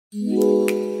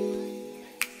Morning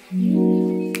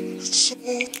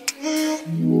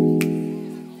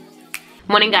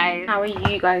guys, how are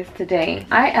you guys today?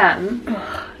 I am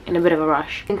in a bit of a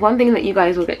rush. I think one thing that you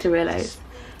guys will get to realize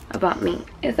about me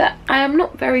is that I am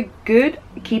not very good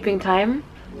at keeping time.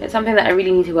 It's something that I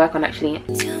really need to work on actually.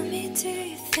 Tell me, do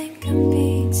you think I'm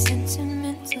being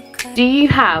sentimental? Do you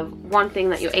have one thing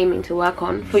that you're aiming to work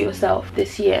on for yourself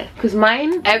this year? Because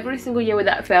mine, every single year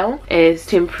without fail, is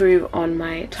to improve on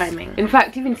my timing. In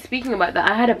fact, even speaking about that,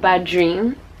 I had a bad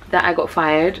dream that I got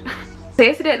fired. So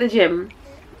yesterday at the gym,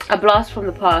 a blast from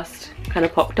the past kind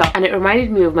of popped up and it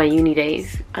reminded me of my uni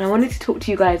days, and I wanted to talk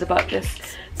to you guys about this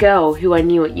girl who I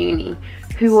knew at uni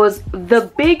who was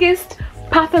the biggest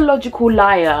pathological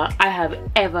liar I have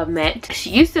ever met. She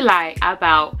used to lie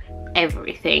about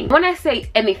everything. When I say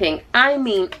anything, I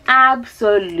mean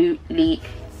absolutely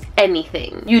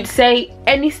anything. You'd say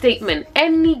any statement,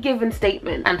 any given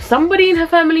statement, and somebody in her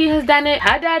family has done it,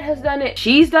 her dad has done it,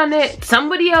 she's done it,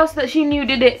 somebody else that she knew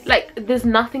did it. Like, there's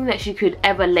nothing that she could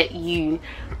ever let you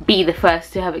be the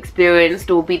first to have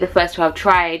experienced or be the first to have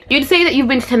tried. You'd say that you've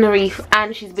been to Tenerife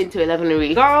and she's been to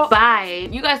 11 Girl, bye.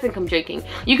 You guys think I'm joking.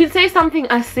 You can say something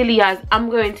as silly as, I'm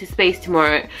going to space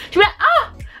tomorrow. She'll be like,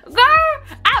 oh, girl,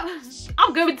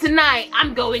 I'm going tonight.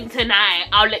 I'm going tonight.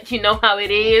 I'll let you know how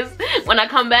it is. When I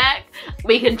come back,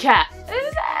 we can chat.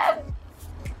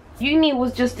 Uni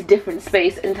was just a different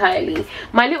space entirely.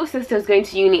 My little sister is going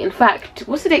to uni. In fact,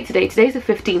 what's the date today? Today's the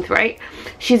 15th, right?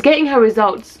 She's getting her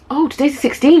results. Oh, today's the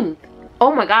 16th.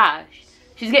 Oh my gosh.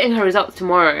 She's getting her results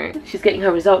tomorrow. She's getting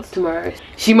her results tomorrow.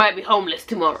 She might be homeless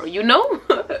tomorrow, you know?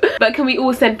 But can we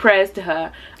all send prayers to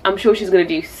her? I'm sure she's gonna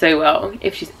do so well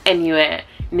if she's anywhere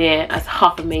near as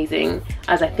half amazing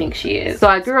as I think she is. So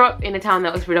I grew up in a town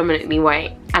that was predominantly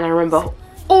white, and I remember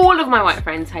all of my white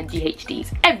friends had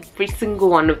GHDs, every single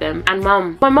one of them. And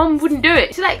my mum wouldn't do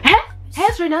it. She's like, hair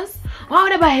straighteners? Why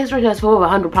would I buy hair straighteners for over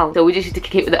 £100? So we just used to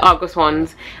kick it with the Argos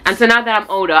ones. And so now that I'm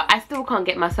older, I still can't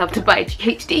get myself to buy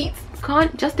GHDs.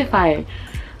 Can't justify it.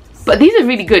 But these are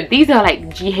really good. These are like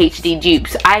GHD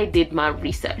dupes. I did my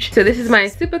research. So this is my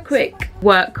super quick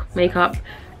work makeup.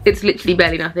 It's literally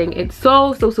barely nothing. It's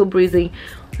so breezy.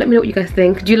 Let me know what you guys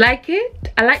think. Do you like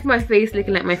it? I like my face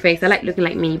looking like my face. I like looking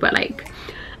like me, but like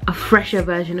a fresher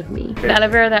version of me. The aloe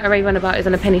vera that I already run about is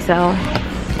on a penny sale.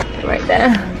 Right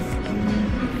there.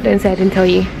 Don't say I didn't tell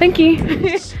you. Thank you.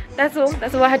 That's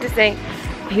all I had to say.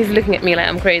 He's looking at me like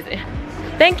I'm crazy.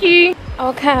 Thank you.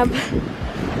 Our cab.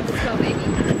 Let's go, baby.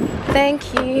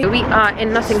 Thank you. We are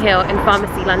in Notting Hill in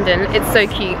Pharmacy, London. It's so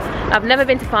cute. I've never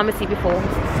been to Pharmacy before,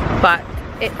 but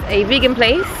it's a vegan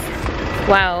place.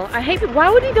 Wow, I hate it. Why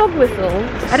would he dog whistle?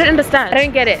 I don't understand. I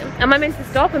don't get it. Am I meant to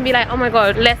stop and be like, oh my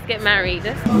god, let's get married?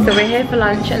 So we're here for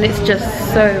lunch and it's just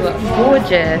so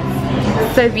gorgeous.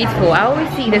 So beautiful. I always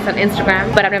see this on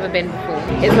Instagram, but I've never been before.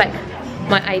 It's like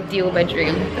my ideal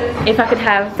bedroom. If I could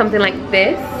have something like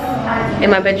this in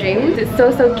my bedroom, it's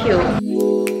so cute.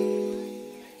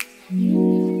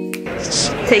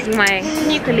 Taking my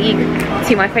new colleague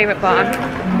to my favourite bar.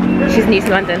 She's new to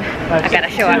London. I gotta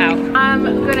show her out. I'm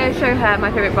gonna show her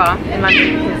my favourite bar in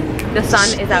London because the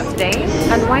sun is out today,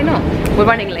 and why not? We're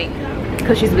running late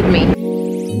because she's with me.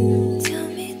 Tell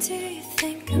me, do you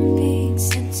think I'm being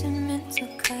sentimental?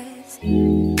 'Cause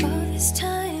all this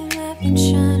time I've been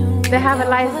trying to. They have a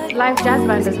live jazz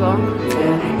band as well.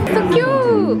 So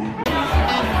cute!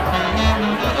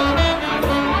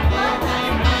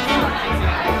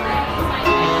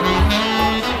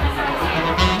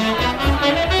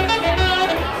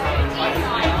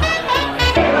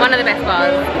 One of the best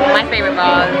bars, my favourite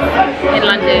bars in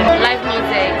London. Live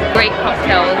music, great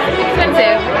cocktails,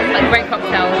 expensive, but great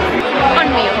cocktails, on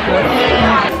me of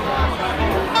course.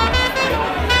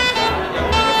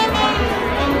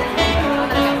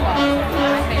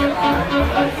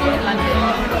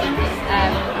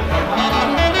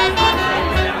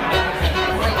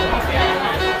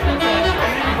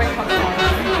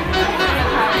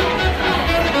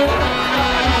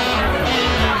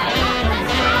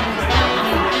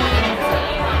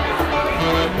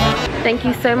 Thank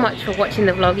you so much for watching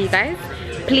the vlog, you guys.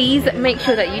 Please make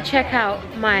sure that you check out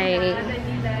my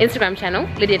Instagram channel,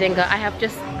 Lydia Dinga. I have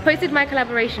just posted my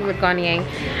collaboration with Garnier.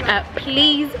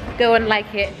 Please go and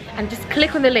like it and just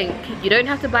click on the link. You don't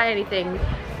have to buy anything,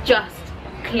 just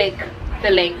click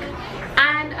the link.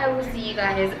 And I will see you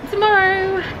guys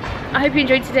tomorrow. I hope you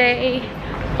enjoyed today.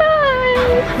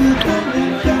 Bye!